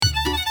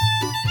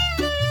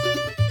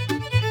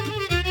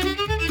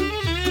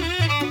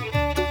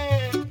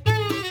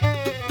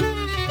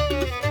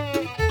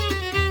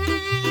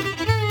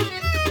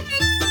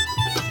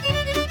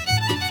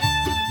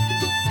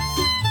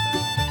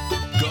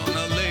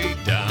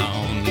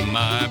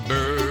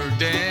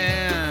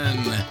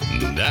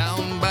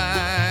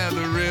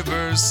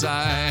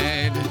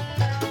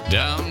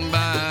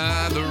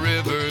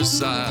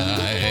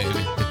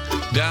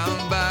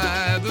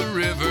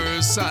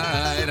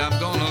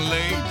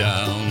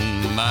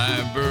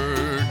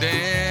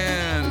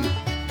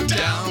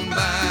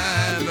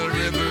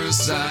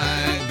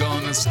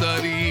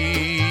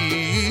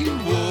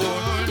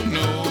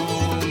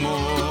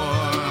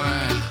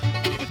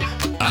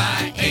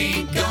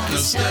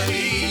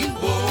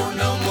war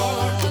no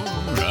more.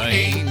 I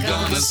ain't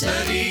gonna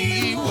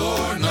study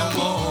war no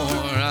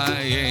more.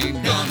 I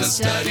ain't gonna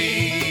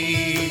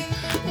study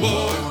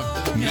war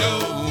no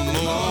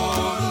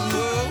more.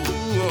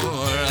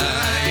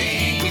 I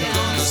ain't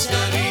gonna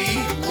study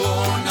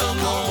war no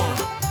more.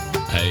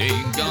 I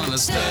ain't gonna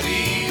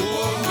study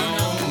war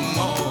no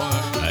more.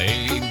 I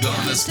ain't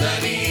gonna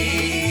study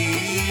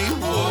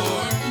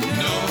war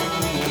no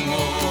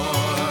more.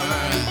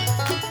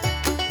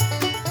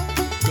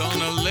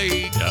 Gonna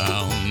lay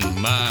down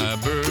my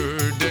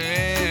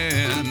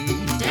burden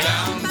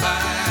down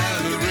by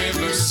the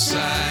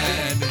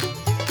riverside,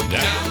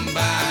 down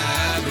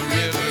by the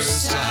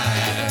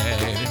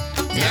riverside,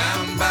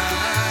 down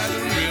by the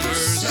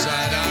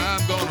riverside.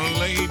 I'm gonna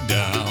lay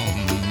down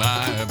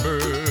my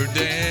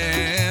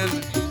burden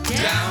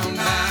down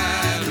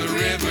by the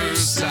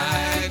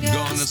riverside.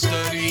 Gonna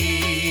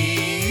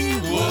study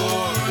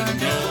war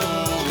no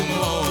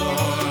more.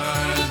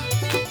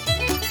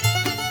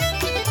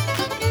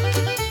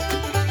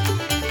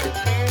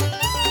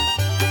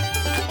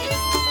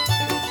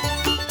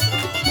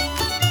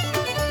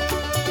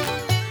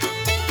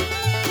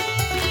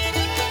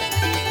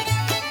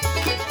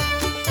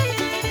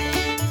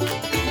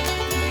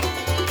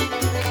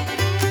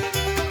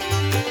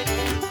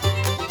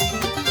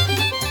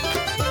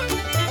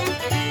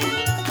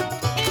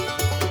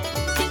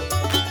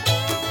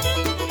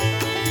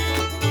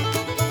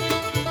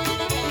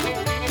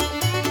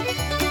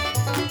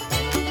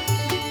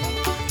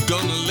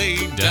 Gonna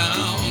lay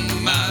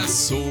down my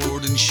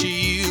sword and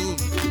shield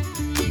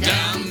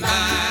down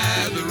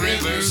by the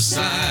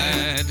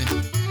riverside,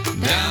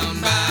 down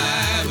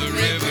by the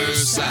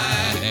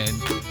riverside,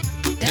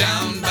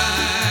 down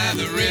by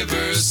the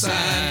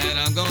riverside.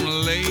 I'm gonna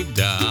lay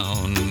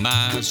down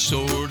my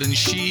sword and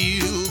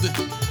shield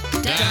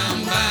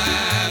down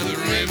by the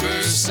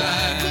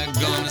riverside.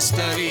 Gonna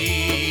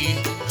study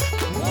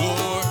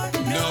war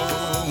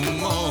no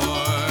more.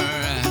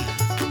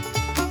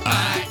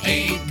 I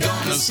ain't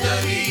gonna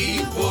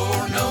study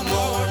war no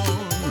more.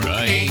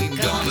 I ain't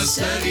gonna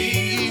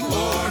study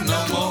war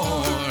no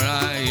more.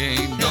 I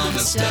ain't gonna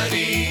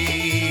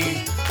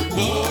study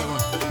war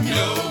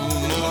no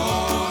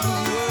more.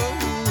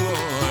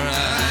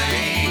 I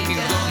ain't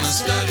gonna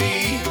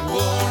study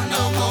war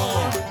no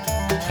more.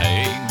 I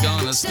ain't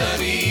gonna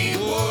study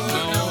war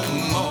no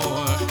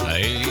more. I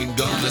ain't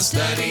gonna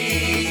study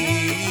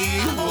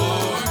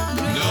war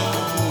no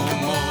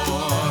more.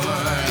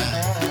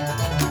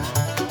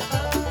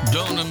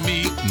 Gonna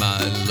meet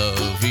my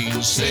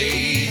loving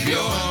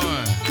Savior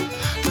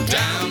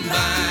down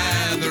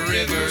by the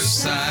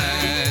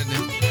riverside,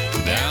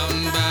 down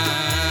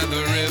by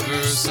the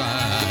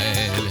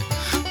riverside,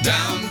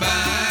 down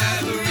by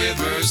the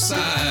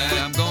riverside.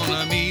 I'm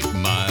gonna meet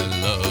my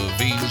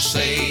loving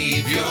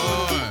Savior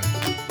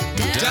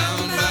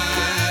down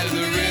by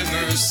the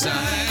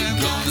riverside. I'm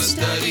gonna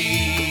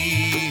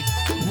study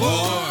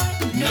war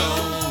no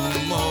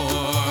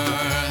more.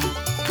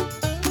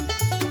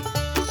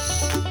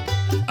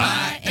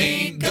 I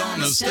ain't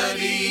gonna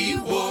study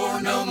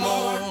war no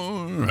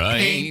more. I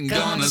ain't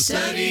gonna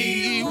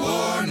study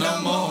war no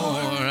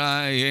more.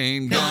 I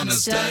ain't gonna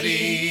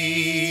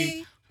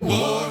study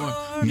war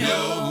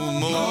no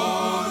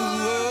more.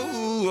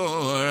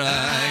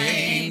 I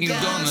ain't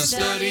gonna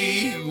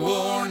study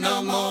war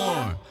no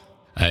more.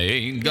 I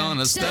ain't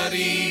gonna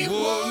study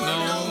war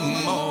no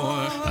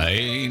more. I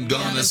ain't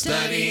gonna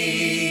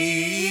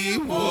study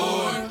war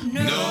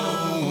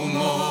no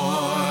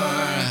more.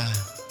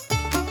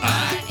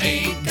 I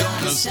ain't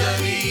gonna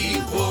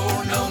study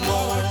war no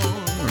more.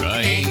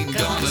 I ain't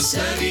gonna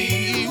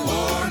study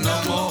war no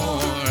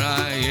more.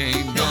 I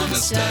ain't gonna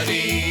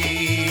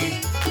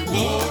study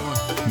war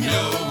no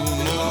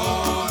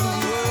more.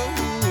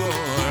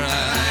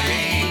 I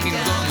ain't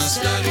gonna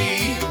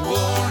study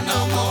war no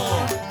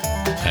more.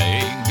 I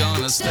ain't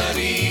gonna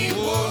study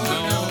war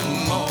no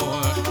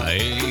more. I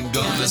ain't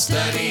gonna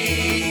study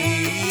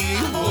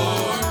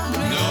war.